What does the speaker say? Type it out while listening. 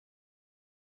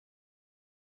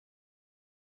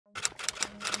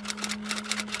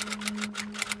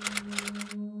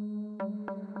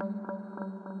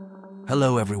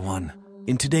Hello everyone.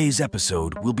 In today's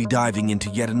episode, we'll be diving into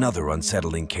yet another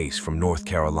unsettling case from North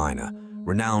Carolina,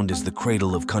 renowned as the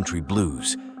cradle of country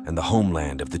blues and the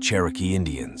homeland of the Cherokee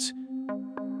Indians.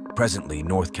 Presently,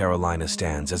 North Carolina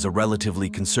stands as a relatively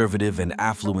conservative and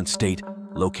affluent state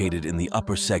located in the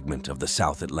upper segment of the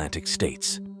South Atlantic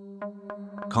states.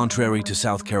 Contrary to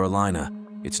South Carolina,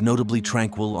 it's notably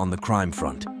tranquil on the crime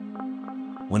front.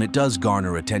 When it does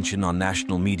garner attention on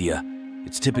national media,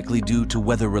 it's typically due to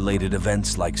weather-related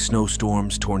events like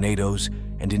snowstorms, tornadoes,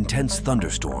 and intense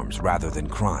thunderstorms rather than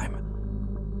crime.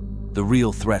 The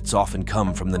real threats often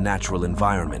come from the natural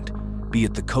environment, be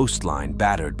it the coastline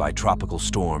battered by tropical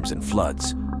storms and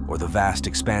floods, or the vast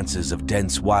expanses of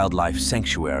dense wildlife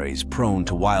sanctuaries prone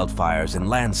to wildfires and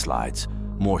landslides,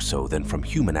 more so than from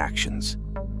human actions.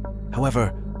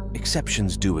 However,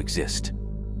 exceptions do exist.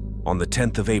 On the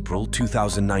 10th of April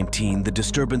 2019, the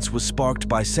disturbance was sparked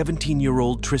by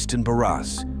 17-year-old Tristan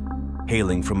Borlase.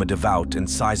 Hailing from a devout and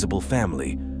sizable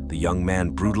family, the young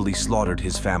man brutally slaughtered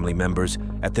his family members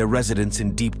at their residence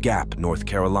in Deep Gap, North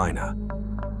Carolina.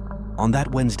 On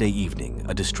that Wednesday evening,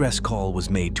 a distress call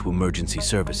was made to emergency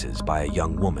services by a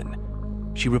young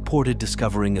woman. She reported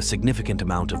discovering a significant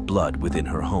amount of blood within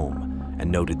her home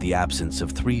and noted the absence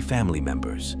of 3 family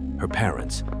members, her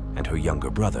parents, and her younger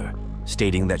brother,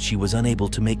 stating that she was unable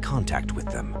to make contact with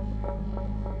them.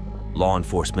 Law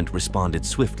enforcement responded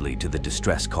swiftly to the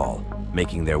distress call,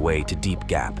 making their way to Deep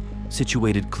Gap,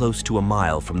 situated close to a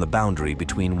mile from the boundary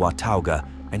between Watauga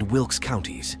and Wilkes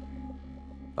counties.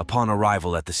 Upon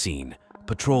arrival at the scene,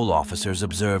 patrol officers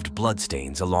observed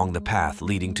bloodstains along the path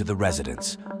leading to the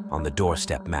residence, on the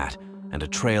doorstep mat, and a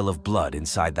trail of blood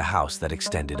inside the house that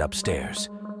extended upstairs.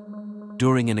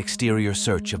 During an exterior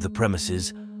search of the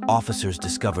premises, officers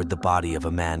discovered the body of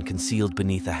a man concealed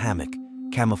beneath a hammock,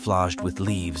 camouflaged with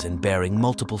leaves and bearing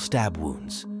multiple stab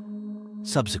wounds.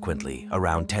 Subsequently,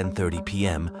 around 10:30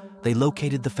 p.m., they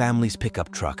located the family's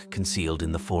pickup truck concealed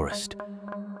in the forest.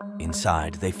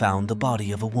 Inside, they found the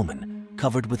body of a woman,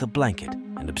 covered with a blanket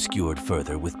and obscured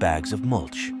further with bags of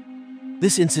mulch.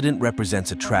 This incident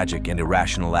represents a tragic and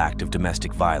irrational act of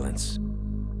domestic violence.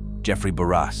 Jeffrey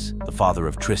Borlase, the father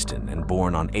of Tristan and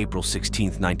born on April 16,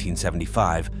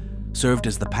 1975, served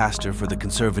as the pastor for the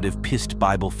conservative Pist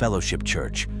Bible Fellowship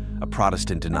Church, a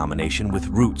Protestant denomination with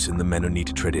roots in the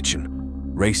Mennonite tradition,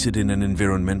 raised in an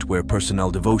environment where personal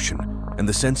devotion and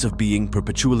the sense of being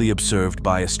perpetually observed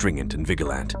by a stringent and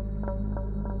vigilant.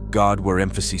 God were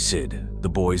emphasis sid, the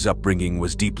boy's upbringing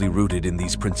was deeply rooted in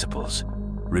these principles.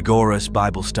 Rigorous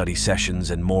Bible study sessions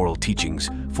and moral teachings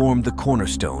formed the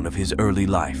cornerstone of his early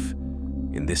life.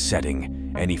 In this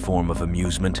setting, any form of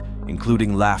amusement,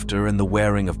 including laughter and the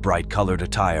wearing of bright-colored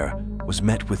attire, was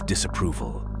met with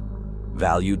disapproval.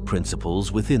 Valued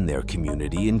principles within their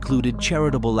community included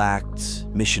charitable acts,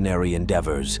 missionary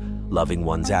endeavors, loving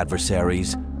one's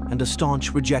adversaries, and a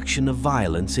staunch rejection of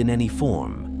violence in any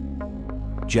form.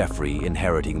 Jeffrey,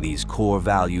 inheriting these core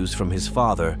values from his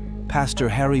father, Pastor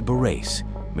Harry Borlase,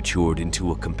 matured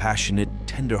into a compassionate,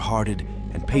 tender-hearted,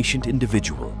 and patient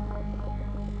individual.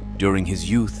 During his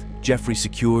youth, Jeffrey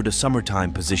secured a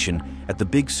summertime position at the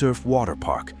Big Surf Water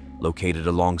Park, located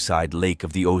alongside Lake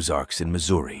of the Ozarks in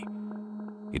Missouri.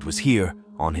 It was here,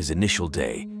 on his initial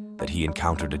day, that he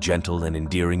encountered a gentle and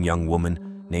endearing young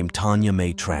woman named Tanya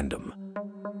Mae Trandom.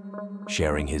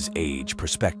 Sharing his age,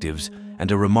 perspectives, and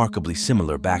a remarkably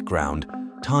similar background,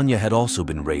 Tanya had also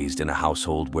been raised in a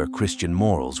household where Christian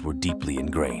morals were deeply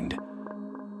ingrained.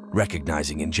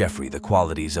 Recognizing in Jeffrey the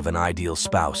qualities of an ideal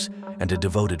spouse and a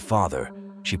devoted father,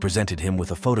 she presented him with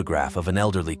a photograph of an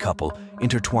elderly couple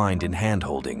intertwined in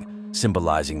hand-holding,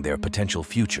 symbolizing their potential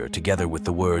future together with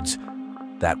the words,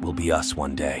 "That will be us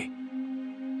one day."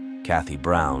 Kathy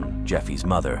Brown, Jeffy's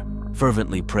mother,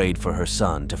 fervently prayed for her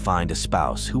son to find a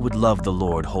spouse who would love the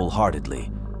Lord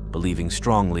wholeheartedly, believing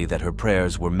strongly that her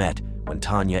prayers were met when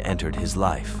Tanya entered his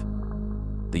life.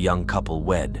 The young couple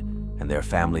wed, and their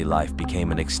family life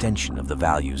became an extension of the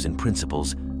values and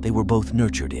principles they were both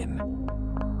nurtured in.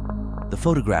 The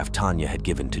photograph Tanya had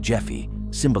given to Jeffy,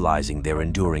 symbolizing their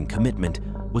enduring commitment,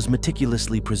 was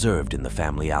meticulously preserved in the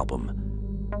family album.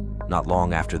 Not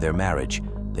long after their marriage,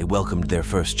 they welcomed their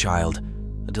first child,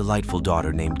 a delightful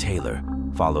daughter named Taylor,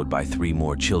 followed by 3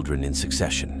 more children in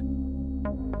succession.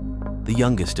 The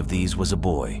youngest of these was a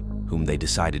boy, whom they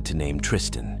decided to name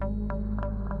Tristan.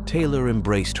 Taylor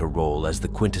embraced her role as the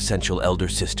quintessential elder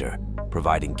sister,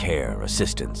 providing care,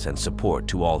 assistance, and support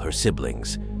to all her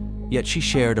siblings, yet she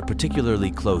shared a particularly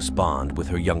close bond with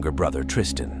her younger brother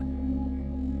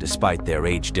Tristan. Despite their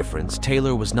age difference,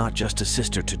 Taylor was not just a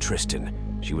sister to Tristan,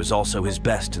 she was also his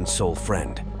best and sole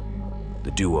friend.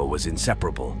 The duo was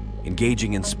inseparable,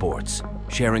 engaging in sports,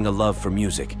 sharing a love for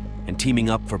music, and teaming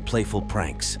up for playful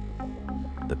pranks.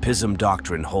 The PISM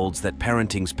doctrine holds that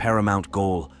parenting's paramount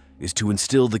goal is to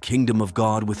instill the kingdom of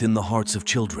God within the hearts of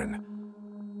children.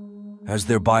 As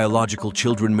their biological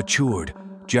children matured,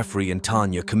 Jeffrey and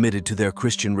Tanya committed to their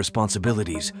Christian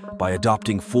responsibilities by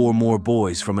adopting 4 more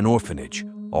boys from an orphanage,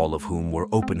 all of whom were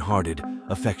open-hearted,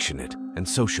 affectionate, and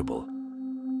sociable.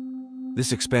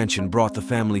 This expansion brought the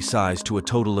family size to a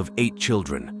total of 8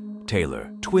 children: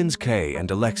 Taylor, twins Kay and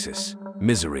Alexis,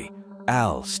 Misery,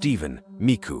 Al, Stephen,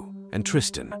 Miku, and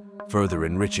Tristan, further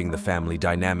enriching the family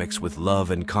dynamics with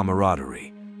love and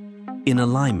camaraderie. In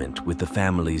alignment with the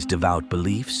family's devout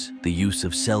beliefs, the use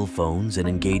of cell phones and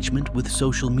engagement with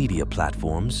social media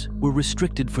platforms were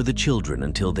restricted for the children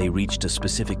until they reached a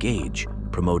specific age,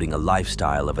 promoting a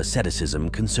lifestyle of asceticism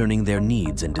concerning their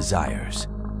needs and desires.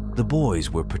 The boys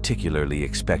were particularly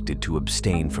expected to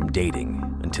abstain from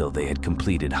dating until they had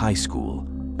completed high school,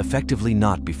 effectively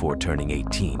not before turning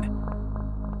 18.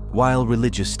 While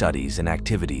religious studies and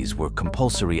activities were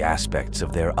compulsory aspects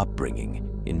of their upbringing,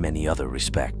 in many other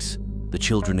respects, the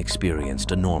children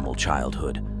experienced a normal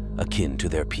childhood, akin to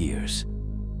their peers.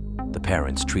 The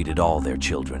parents treated all their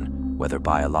children, whether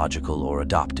biological or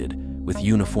adopted, with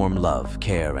uniform love,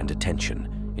 care, and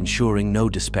attention, ensuring no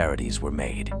disparities were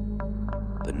made.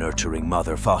 The nurturing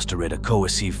mother fostered a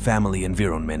cohesive family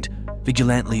environment,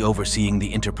 vigilantly overseeing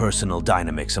the interpersonal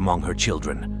dynamics among her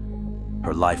children.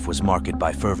 Her life was marked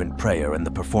by fervent prayer and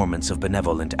the performance of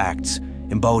benevolent acts,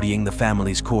 embodying the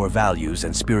family's core values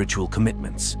and spiritual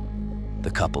commitments. The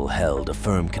couple held a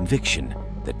firm conviction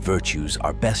that virtues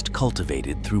are best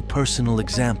cultivated through personal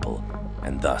example,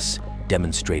 and thus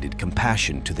demonstrated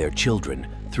compassion to their children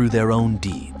through their own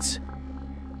deeds.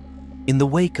 In the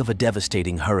wake of a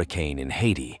devastating hurricane in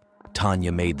Haiti,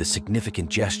 Tanya made the significant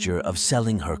gesture of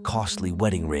selling her costly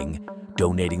wedding ring,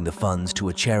 donating the funds to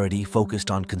a charity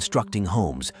focused on constructing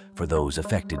homes for those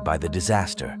affected by the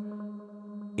disaster.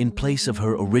 In place of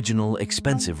her original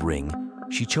expensive ring,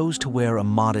 she chose to wear a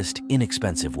modest,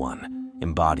 inexpensive one,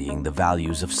 embodying the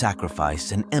values of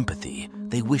sacrifice and empathy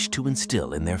they wished to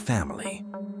instill in their family.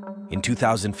 In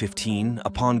 2015,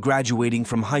 upon graduating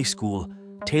from high school,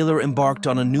 Taylor embarked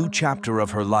on a new chapter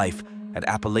of her life at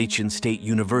Appalachian State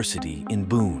University in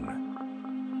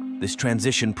Boone. This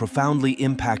transition profoundly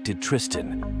impacted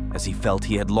Tristan, as he felt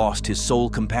he had lost his soul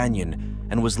companion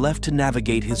and was left to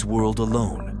navigate his world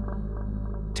alone.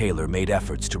 Taylor made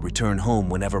efforts to return home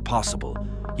whenever possible,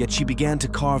 yet she began to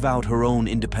carve out her own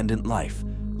independent life,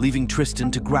 leaving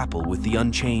Tristan to grapple with the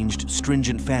unchanged,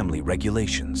 stringent family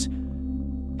regulations.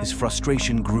 His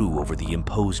frustration grew over the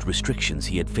imposed restrictions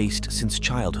he had faced since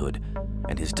childhood,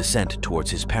 and his dissent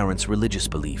towards his parents' religious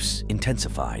beliefs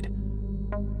intensified.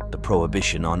 The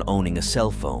prohibition on owning a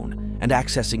cell phone and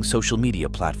accessing social media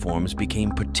platforms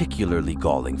became particularly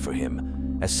galling for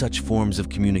him, as such forms of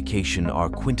communication are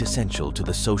quintessential to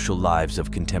the social lives of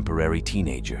contemporary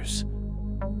teenagers.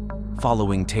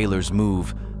 Following Taylor's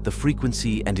move, the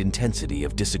frequency and intensity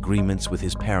of disagreements with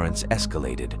his parents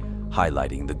escalated,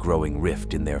 highlighting the growing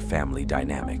rift in their family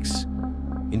dynamics.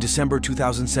 In December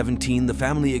 2017, the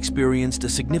family experienced a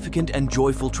significant and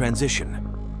joyful transition.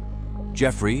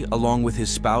 Jeffrey, along with his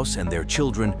spouse and their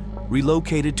children,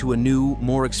 relocated to a new,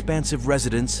 more expansive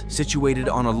residence situated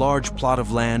on a large plot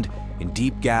of land in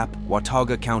Deep Gap,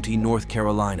 Watauga County, North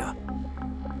Carolina.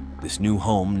 This new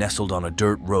home, nestled on a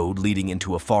dirt road leading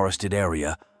into a forested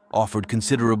area, offered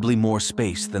considerably more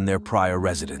space than their prior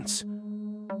residence.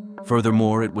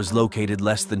 Furthermore, it was located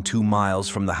less than 2 miles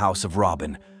from the house of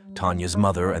Robin, Tanya's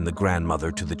mother and the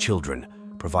grandmother to the children,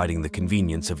 providing the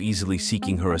convenience of easily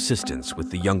seeking her assistance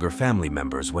with the younger family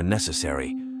members when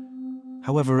necessary.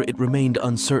 However, it remained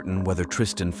uncertain whether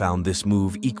Tristan found this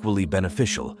move equally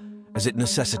beneficial, as it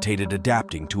necessitated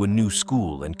adapting to a new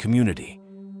school and community.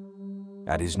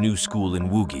 At his new school in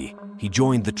Woogie, he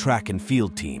joined the track and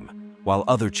field team, while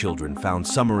other children found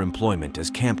summer employment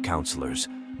as camp counselors,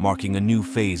 marking a new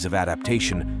phase of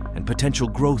adaptation and potential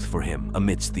growth for him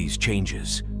amidst these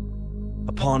changes.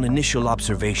 Upon initial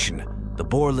observation, the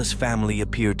Borlase family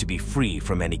appeared to be free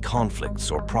from any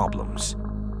conflicts or problems.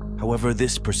 However,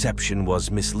 this perception was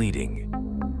misleading.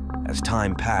 As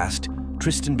time passed,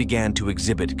 Tristan began to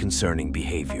exhibit concerning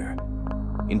behavior.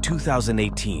 In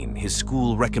 2018, his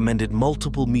school recommended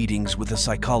multiple meetings with a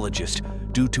psychologist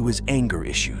due to his anger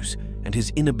issues and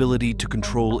his inability to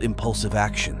control impulsive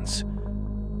actions.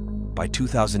 By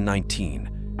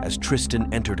 2019, as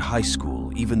Tristan entered high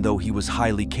school, even though he was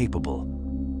highly capable,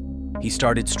 he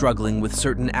started struggling with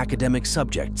certain academic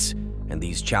subjects, and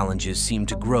these challenges seemed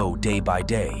to grow day by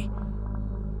day.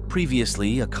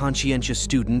 Previously a conscientious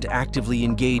student actively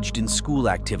engaged in school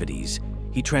activities,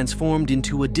 he transformed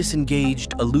into a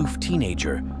disengaged, aloof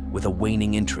teenager with a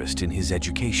waning interest in his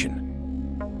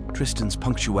education. Tristan's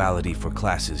punctuality for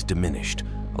classes diminished,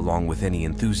 along with any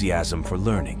enthusiasm for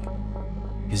learning.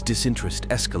 His disinterest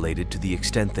escalated to the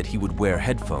extent that he would wear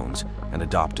headphones and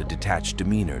adopt a detached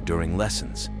demeanor during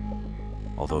lessons.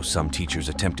 Although some teachers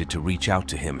attempted to reach out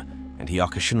to him, and he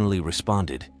occasionally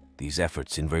responded, these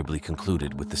efforts invariably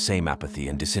concluded with the same apathy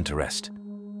and disinterest.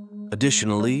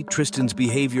 Additionally, Tristan's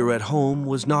behavior at home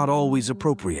was not always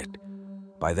appropriate.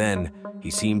 By then,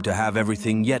 he seemed to have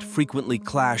everything, yet frequently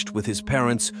clashed with his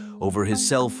parents over his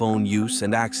cell phone use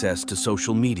and access to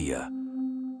social media.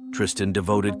 Tristan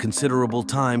devoted considerable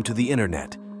time to the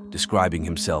internet, describing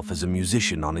himself as a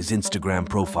musician on his Instagram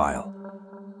profile.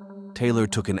 Taylor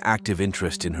took an active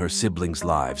interest in her siblings'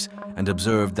 lives and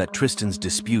observed that Tristan's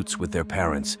disputes with their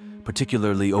parents,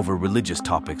 particularly over religious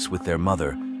topics with their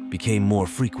mother, became more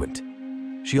frequent.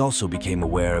 She also became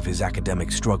aware of his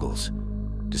academic struggles.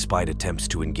 Despite attempts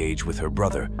to engage with her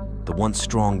brother, the once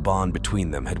strong bond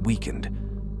between them had weakened.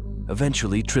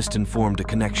 Eventually, Tristan formed a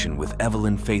connection with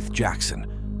Evelyn Faith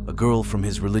Jackson, a girl from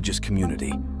his religious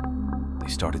community. They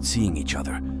started seeing each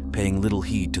other, paying little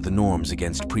heed to the norms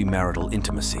against premarital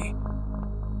intimacy.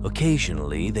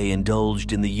 Occasionally, they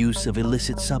indulged in the use of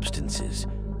illicit substances,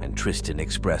 and Tristan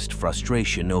expressed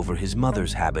frustration over his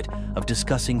mother's habit of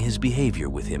discussing his behavior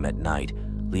with him at night,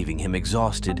 leaving him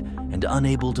exhausted and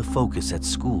unable to focus at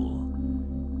school.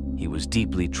 He was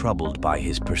deeply troubled by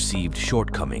his perceived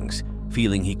shortcomings,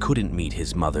 feeling he couldn't meet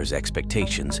his mother's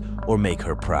expectations or make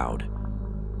her proud.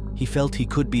 He felt he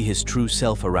could be his true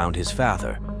self around his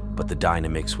father, but the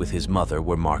dynamics with his mother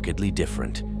were markedly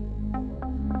different.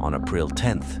 On April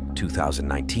 10,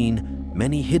 2019,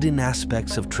 many hidden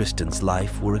aspects of Tristan's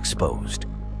life were exposed.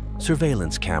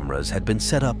 Surveillance cameras had been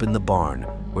set up in the barn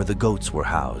where the goats were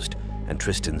housed, and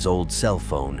Tristan's old cell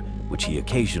phone, which he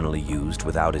occasionally used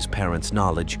without his parents'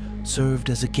 knowledge, served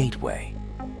as a gateway.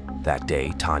 That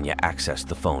day, Tanya accessed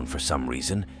the phone for some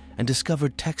reason and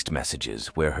discovered text messages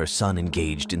where her son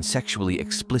engaged in sexually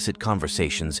explicit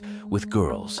conversations with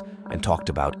girls and talked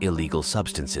about illegal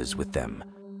substances with them.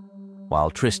 While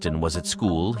Tristan was at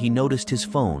school, he noticed his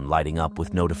phone lighting up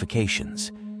with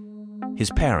notifications.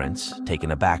 His parents,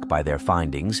 taken aback by their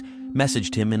findings,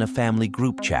 messaged him in a family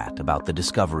group chat about the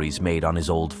discoveries made on his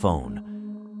old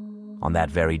phone. On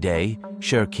that very day,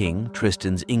 Cher King,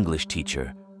 Tristan's English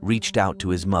teacher, reached out to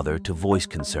his mother to voice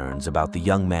concerns about the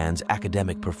young man's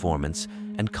academic performance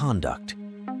and conduct.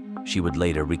 She would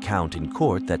later recount in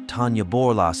court that Tristan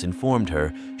Borlase informed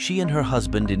her she and her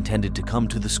husband intended to come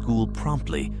to the school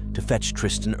promptly to fetch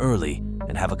Tristan early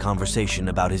and have a conversation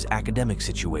about his academic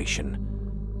situation.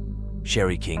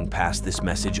 Sherry King passed this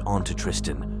message on to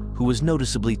Tristan, who was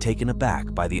noticeably taken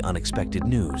aback by the unexpected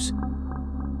news.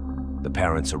 The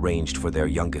parents arranged for their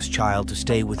youngest child to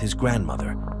stay with his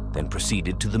grandmother, then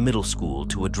proceeded to the middle school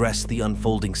to address the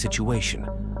unfolding situation.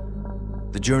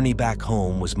 The journey back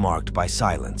home was marked by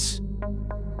silence.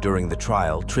 During the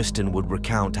trial, Tristan would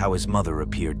recount how his mother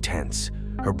appeared tense,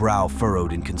 her brow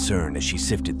furrowed in concern as she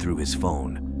sifted through his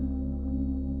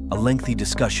phone. A lengthy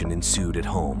discussion ensued at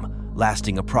home,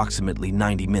 lasting approximately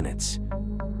 90 minutes.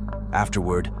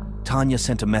 Afterward, Tanya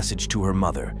sent a message to her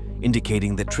mother,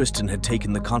 indicating that Tristan had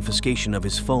taken the confiscation of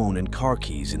his phone and car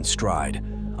keys in stride,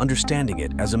 understanding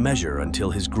it as a measure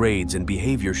until his grades and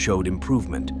behavior showed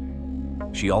improvement.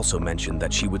 She also mentioned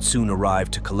that she would soon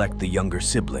arrive to collect the younger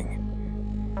sibling.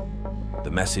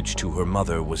 The message to her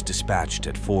mother was dispatched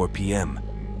at 4 p.m.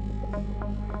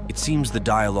 It seems the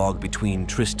dialogue between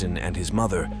Tristan and his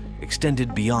mother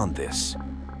extended beyond this.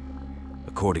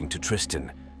 According to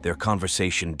Tristan, their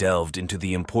conversation delved into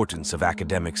the importance of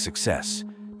academic success,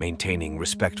 maintaining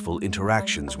respectful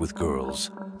interactions with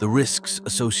girls, the risks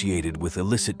associated with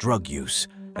illicit drug use,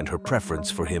 and her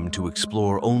preference for him to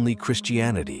explore only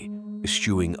Christianity,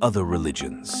 eschewing other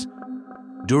religions.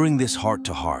 During this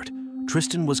heart-to-heart,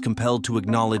 Tristan was compelled to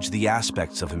acknowledge the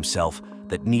aspects of himself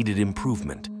that needed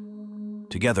improvement.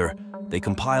 Together, they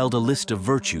compiled a list of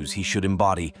virtues he should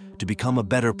embody to become a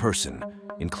better person,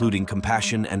 including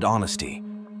compassion and honesty,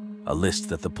 a list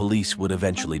that the police would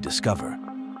eventually discover.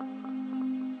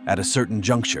 At a certain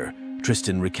juncture,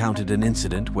 Tristan recounted an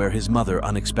incident where his mother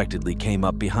unexpectedly came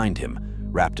up behind him,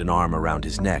 wrapped an arm around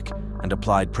his neck, and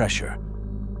applied pressure.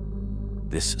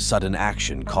 This sudden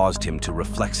action caused him to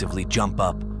reflexively jump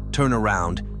up, turn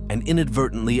around, and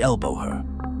inadvertently elbow her.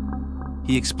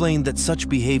 He explained that such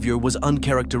behavior was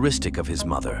uncharacteristic of his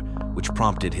mother, which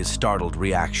prompted his startled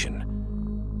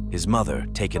reaction. His mother,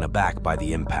 taken aback by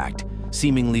the impact,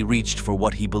 seemingly reached for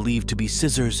what he believed to be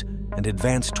scissors and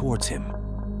advanced towards him.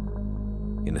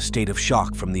 In a state of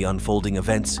shock from the unfolding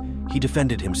events, he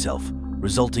defended himself,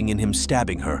 resulting in him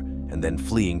stabbing her and then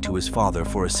fleeing to his father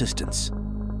for assistance.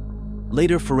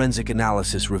 Later forensic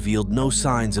analysis revealed no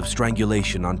signs of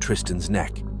strangulation on Tristan's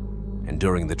neck, and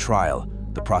during the trial,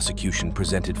 the prosecution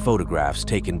presented photographs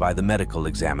taken by the medical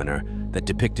examiner that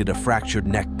depicted a fractured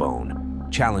neck bone,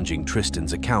 challenging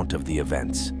Tristan's account of the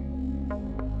events.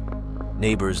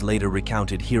 Neighbors later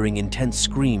recounted hearing intense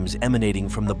screams emanating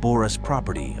from the Borlase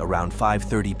property around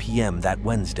 5:30 p.m. that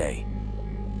Wednesday.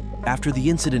 After the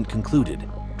incident concluded,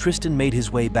 Tristan made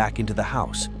his way back into the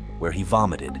house, where he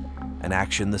vomited, an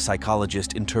action the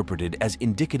psychologist interpreted as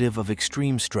indicative of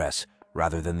extreme stress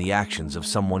rather than the actions of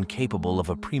someone capable of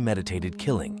a premeditated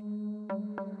killing.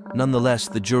 Nonetheless,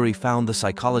 the jury found the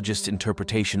psychologist's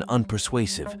interpretation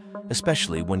unpersuasive,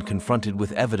 especially when confronted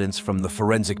with evidence from the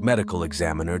forensic medical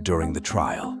examiner during the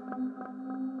trial.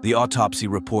 The autopsy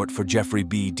report for Jeffrey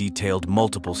B. detailed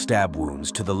multiple stab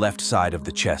wounds to the left side of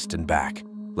the chest and back,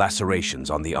 lacerations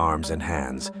on the arms and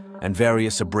hands, and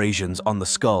various abrasions on the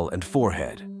skull and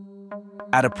forehead.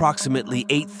 At approximately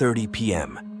 8:30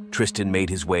 p.m., Tristan made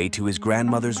his way to his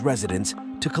grandmother's residence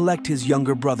to collect his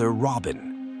younger brother,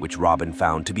 Robin, which Robin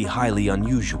found to be highly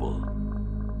unusual.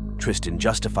 Tristan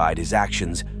justified his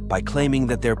actions by claiming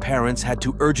that their parents had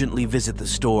to urgently visit the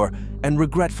store and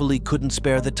regretfully couldn't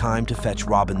spare the time to fetch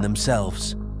Robin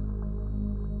themselves.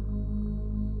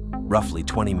 Roughly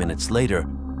 20 minutes later,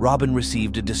 Robin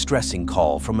received a distressing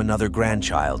call from another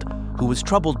grandchild who was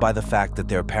troubled by the fact that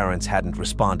their parents hadn't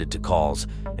responded to calls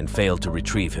and failed to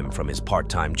retrieve him from his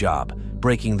part-time job,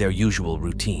 breaking their usual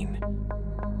routine.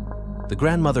 The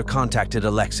grandmother contacted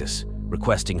Alexis,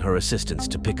 requesting her assistance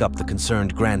to pick up the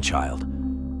concerned grandchild.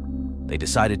 They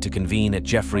decided to convene at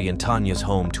Jeffrey and Tanya's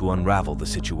home to unravel the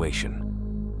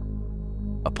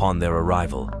situation. Upon their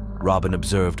arrival, Robin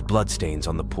observed bloodstains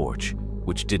on the porch,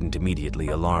 which didn't immediately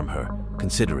alarm her,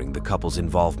 considering the couple's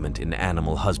involvement in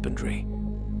animal husbandry.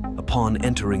 Upon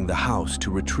entering the house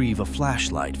to retrieve a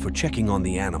flashlight for checking on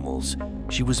the animals,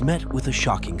 she was met with a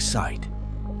shocking sight.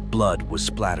 Blood was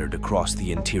splattered across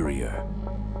the interior.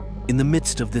 In the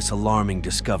midst of this alarming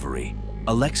discovery,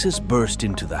 Alexis burst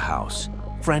into the house,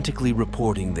 frantically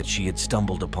reporting that she had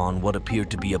stumbled upon what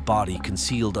appeared to be a body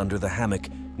concealed under the hammock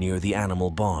near the animal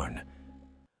barn.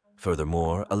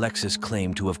 Furthermore, Alexis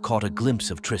claimed to have caught a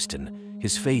glimpse of Tristan,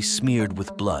 his face smeared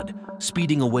with blood,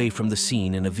 speeding away from the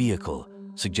scene in a vehicle,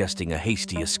 suggesting a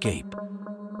hasty escape.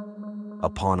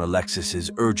 Upon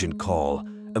Alexis's urgent call,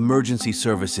 emergency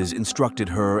services instructed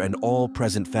her and all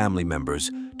present family members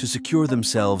to secure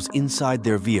themselves inside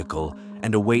their vehicle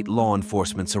and await law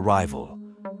enforcement's arrival.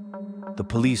 The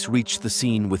police reached the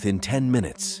scene within 10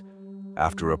 minutes.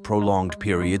 After a prolonged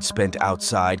period spent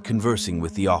outside conversing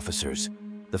with the officers,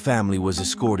 the family was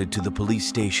escorted to the police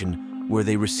station where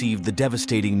they received the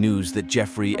devastating news that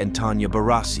Jeffrey and Tanya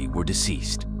Borlase were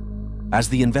deceased. As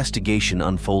the investigation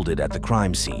unfolded at the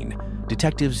crime scene,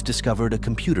 detectives discovered a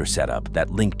computer setup that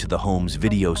linked to the home's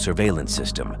video surveillance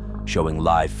system, showing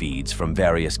live feeds from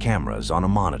various cameras on a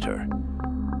monitor.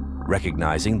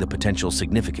 Recognizing the potential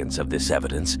significance of this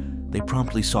evidence, they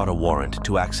promptly sought a warrant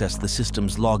to access the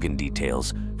system's login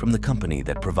details from the company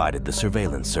that provided the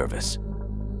surveillance service.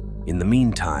 In the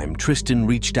meantime, Tristan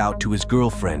reached out to his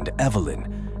girlfriend,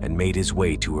 Evelyn, and made his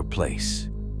way to her place.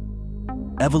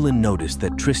 Evelyn noticed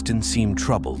that Tristan seemed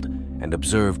troubled and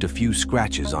observed a few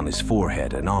scratches on his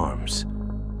forehead and arms.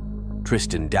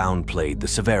 Tristan downplayed the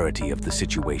severity of the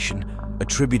situation,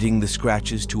 attributing the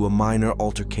scratches to a minor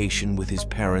altercation with his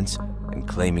parents and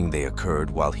claiming they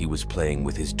occurred while he was playing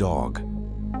with his dog.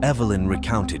 Evelyn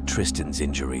recounted Tristan's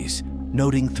injuries,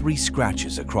 noting 3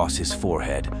 scratches across his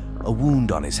forehead, a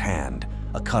wound on his hand,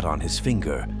 a cut on his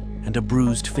finger, and a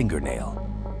bruised fingernail.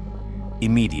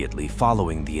 Immediately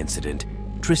following the incident,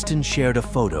 Tristan shared a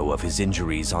photo of his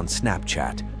injuries on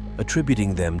Snapchat,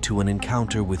 attributing them to an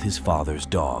encounter with his father's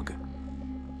dog.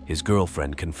 His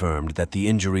girlfriend confirmed that the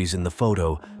injuries in the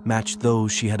photo matched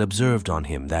those she had observed on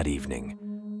him that evening.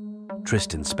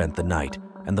 Tristan spent the night,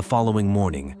 and the following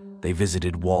morning, they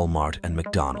visited Walmart and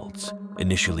McDonald's,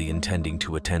 initially intending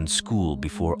to attend school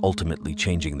before ultimately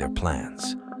changing their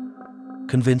plans.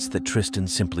 Convinced that Tristan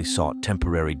simply sought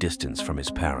temporary distance from his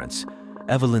parents,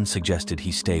 Evelyn suggested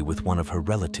he stay with one of her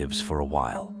relatives for a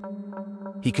while.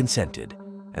 He consented,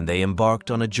 and they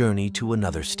embarked on a journey to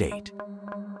another state.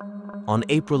 On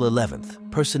April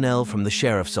 11th, personnel from the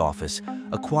sheriff's office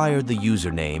acquired the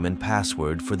username and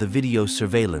password for the video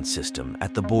surveillance system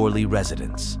at the Borlase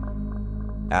residence.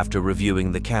 After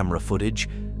reviewing the camera footage,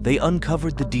 they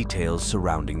uncovered the details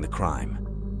surrounding the crime.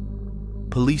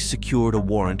 Police secured a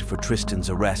warrant for Tristan's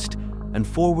arrest and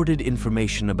forwarded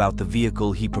information about the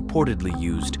vehicle he purportedly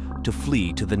used to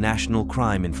flee to the National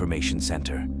Crime Information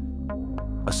Center.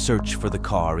 A search for the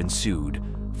car ensued,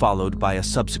 followed by a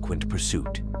subsequent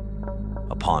pursuit.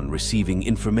 Upon receiving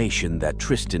information that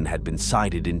Tristan had been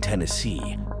sighted in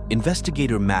Tennessee,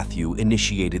 investigator Matthew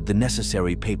initiated the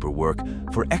necessary paperwork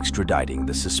for extraditing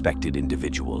the suspected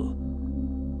individual.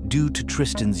 Due to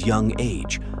Tristan's young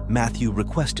age, Matthew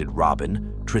requested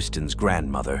Robin, Tristan's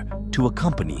grandmother, to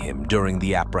accompany him during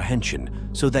the apprehension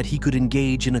so that he could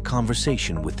engage in a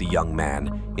conversation with the young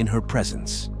man in her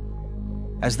presence.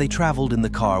 As they traveled in the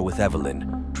car with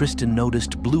Evelyn, Tristan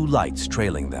noticed blue lights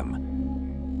trailing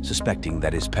them. Suspecting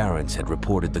that his parents had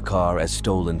reported the car as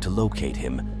stolen to locate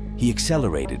him, he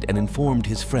accelerated and informed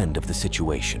his friend of the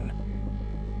situation.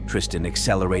 Tristan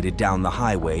accelerated down the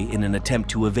highway in an attempt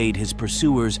to evade his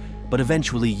pursuers, but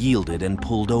eventually yielded and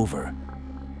pulled over.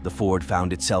 The Ford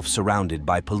found itself surrounded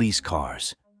by police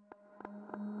cars.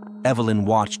 Evelyn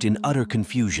watched in utter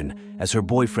confusion as her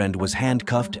boyfriend was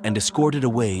handcuffed and escorted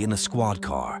away in a squad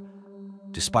car.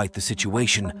 Despite the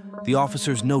situation, the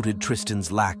officers noted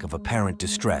Tristan's lack of apparent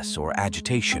distress or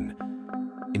agitation.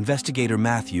 Investigator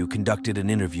Matthew conducted an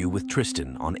interview with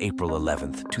Tristan on April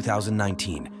 11,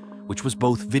 2019, which was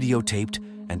both videotaped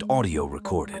and audio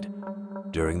recorded.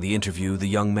 During the interview, the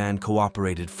young man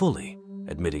cooperated fully,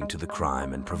 admitting to the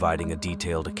crime and providing a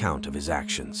detailed account of his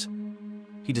actions.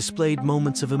 He displayed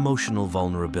moments of emotional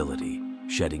vulnerability,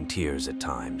 shedding tears at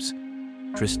times.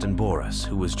 Tristan Borlase,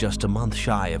 who was just a month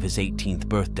shy of his 18th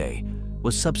birthday,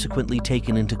 was subsequently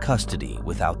taken into custody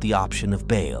without the option of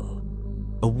bail.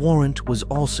 A warrant was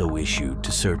also issued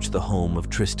to search the home of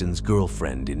Tristan's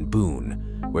girlfriend in Boone,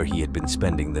 where he had been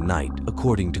spending the night,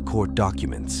 according to court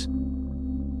documents.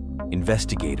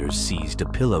 Investigators seized a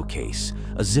pillowcase,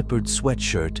 a zippered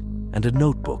sweatshirt, and a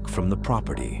notebook from the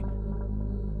property.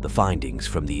 The findings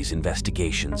from these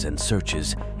investigations and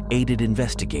searches aided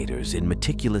investigators in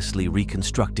meticulously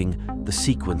reconstructing the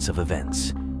sequence of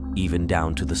events, even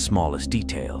down to the smallest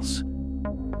details.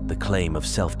 The claim of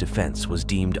self-defense was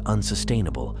deemed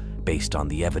unsustainable based on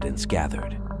the evidence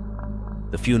gathered.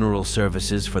 The funeral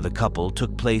services for the couple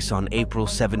took place on April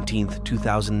 17,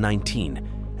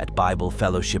 2019, at Bible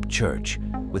Fellowship Church,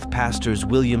 with pastors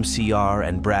William C.R.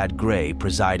 and Brad Gray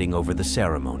presiding over the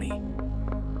ceremony.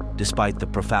 Despite the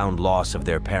profound loss of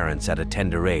their parents at a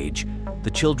tender age,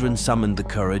 the children summoned the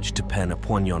courage to pen a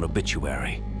poignant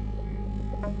obituary.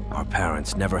 Our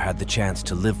parents never had the chance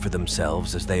to live for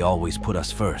themselves as they always put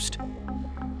us first.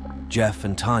 Jeff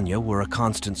and Tanya were a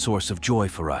constant source of joy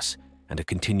for us and a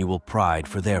continual pride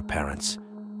for their parents.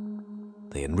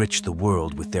 They enriched the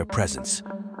world with their presence,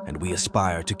 and we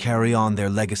aspire to carry on their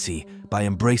legacy by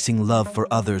embracing love for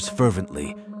others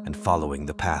fervently and following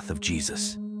the path of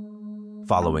Jesus.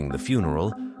 Following the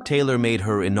funeral, Taylor made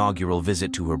her inaugural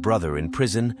visit to her brother in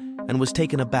prison and was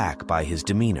taken aback by his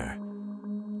demeanor.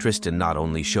 Tristan not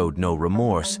only showed no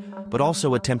remorse, but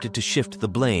also attempted to shift the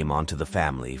blame onto the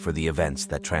family for the events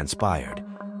that transpired.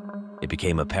 It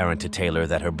became apparent to Taylor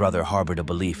that her brother harbored a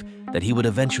belief that he would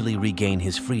eventually regain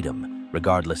his freedom,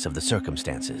 regardless of the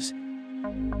circumstances.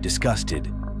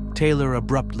 Disgusted, Taylor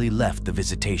abruptly left the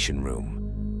visitation room.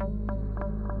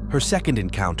 Her second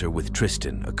encounter with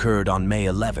Tristan occurred on May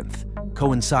 11th,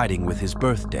 coinciding with his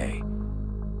birthday.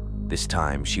 This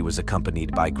time, she was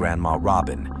accompanied by Grandma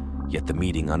Robin, yet the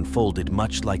meeting unfolded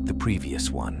much like the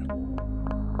previous one.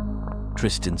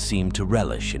 Tristan seemed to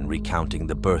relish in recounting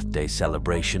the birthday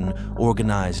celebration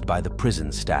organized by the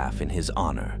prison staff in his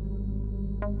honor.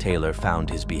 Taylor found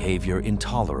his behavior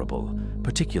intolerable,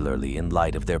 particularly in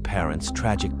light of their parents'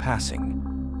 tragic passing.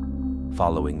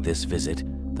 Following this visit,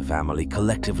 the family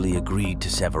collectively agreed to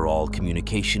sever all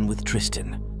communication with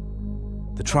Tristan.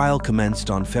 The trial commenced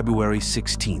on February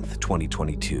 16,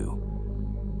 2022.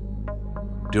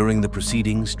 During the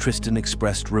proceedings, Tristan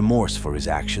expressed remorse for his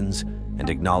actions and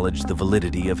acknowledged the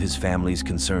validity of his family's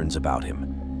concerns about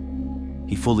him.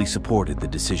 He fully supported the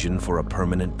decision for a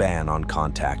permanent ban on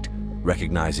contact,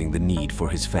 recognizing the need for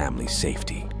his family's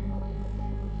safety.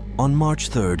 On March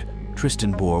 3rd,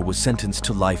 Tristan Borlase was sentenced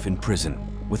to life in prison,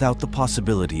 without the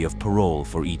possibility of parole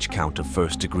for each count of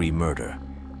first-degree murder.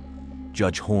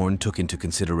 Judge Horn took into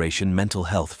consideration mental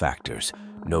health factors,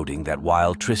 noting that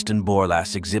while Tristan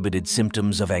Borlase exhibited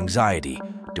symptoms of anxiety,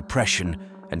 depression,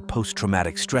 and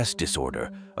post-traumatic stress disorder,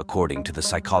 according to the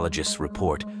psychologist's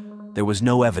report, there was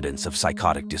no evidence of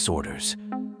psychotic disorders.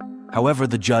 However,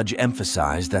 the judge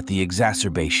emphasized that the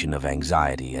exacerbation of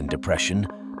anxiety and depression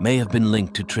may have been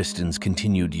linked to Tristan's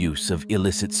continued use of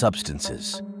illicit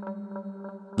substances.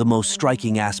 The most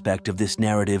striking aspect of this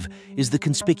narrative is the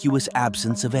conspicuous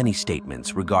absence of any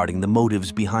statements regarding the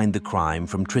motives behind the crime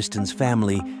from Tristan's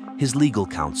family, his legal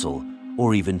counsel,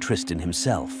 or even Tristan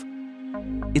himself.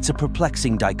 It's a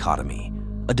perplexing dichotomy,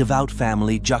 a devout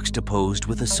family juxtaposed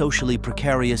with a socially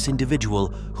precarious individual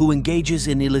who engages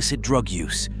in illicit drug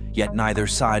use, yet neither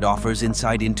side offers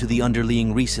insight into the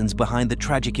underlying reasons behind the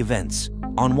tragic events.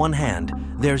 On one hand,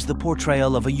 there's the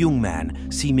portrayal of a young man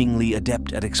seemingly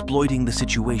adept at exploiting the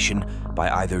situation by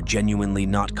either genuinely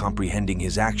not comprehending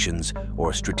his actions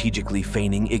or strategically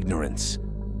feigning ignorance.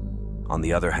 On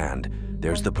the other hand,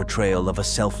 there's the portrayal of a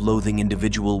self-loathing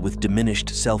individual with diminished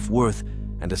self-worth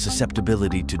and a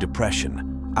susceptibility to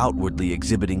depression, outwardly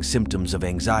exhibiting symptoms of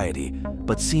anxiety,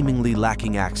 but seemingly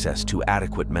lacking access to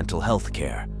adequate mental health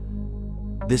care.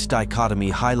 This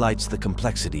dichotomy highlights the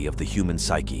complexity of the human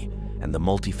psyche and the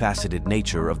multifaceted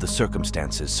nature of the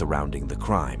circumstances surrounding the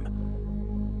crime.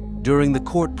 During the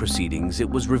court proceedings, it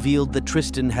was revealed that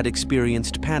Tristan had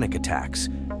experienced panic attacks,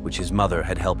 which his mother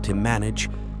had helped him manage,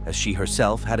 as she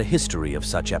herself had a history of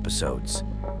such episodes.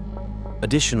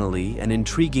 Additionally, an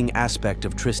intriguing aspect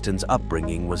of Tristan's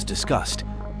upbringing was discussed,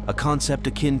 a concept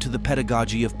akin to the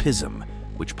pedagogy of PISM,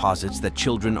 which posits that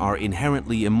children are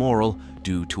inherently immoral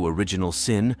due to original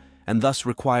sin and thus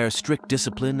require strict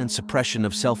discipline and suppression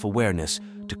of self-awareness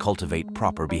to cultivate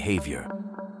proper behavior.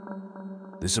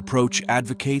 This approach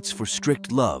advocates for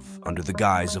strict love under the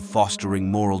guise of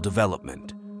fostering moral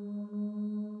development.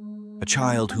 A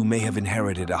child who may have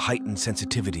inherited a heightened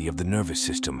sensitivity of the nervous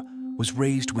system was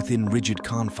raised within rigid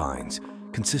confines,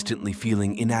 consistently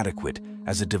feeling inadequate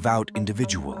as a devout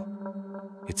individual.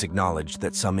 It's acknowledged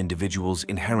that some individuals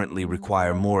inherently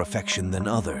require more affection than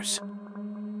others.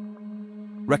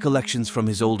 Recollections from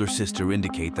his older sister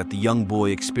indicate that the young boy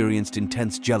experienced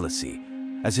intense jealousy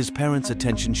as his parents'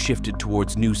 attention shifted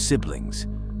towards new siblings.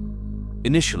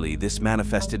 Initially, this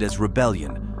manifested as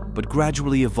rebellion, but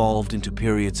gradually evolved into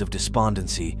periods of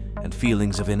despondency and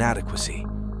feelings of inadequacy.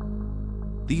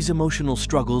 These emotional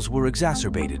struggles were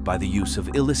exacerbated by the use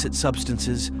of illicit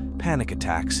substances, panic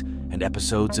attacks, and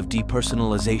episodes of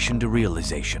depersonalization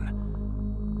derealization.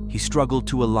 He struggled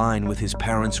to align with his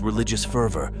parents' religious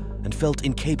fervor and felt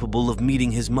incapable of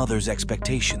meeting his mother's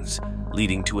expectations,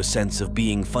 leading to a sense of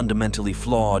being fundamentally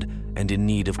flawed and in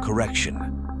need of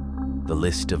correction. The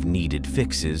list of needed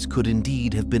fixes could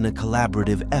indeed have been a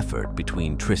collaborative effort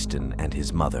between Tristan and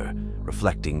his mother,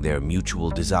 reflecting their mutual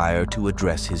desire to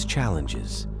address his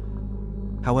challenges.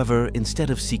 However, instead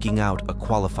of seeking out a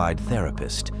qualified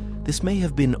therapist, this may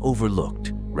have been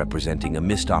overlooked, representing a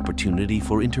missed opportunity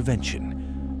for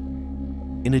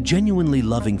intervention. In a genuinely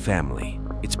loving family,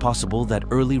 it's possible that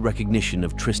early recognition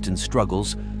of Tristan's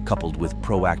struggles, coupled with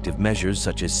proactive measures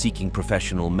such as seeking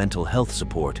professional mental health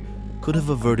support, could have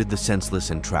averted the senseless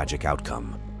and tragic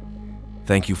outcome.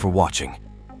 Thank you for watching.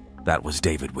 That was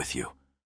David with you.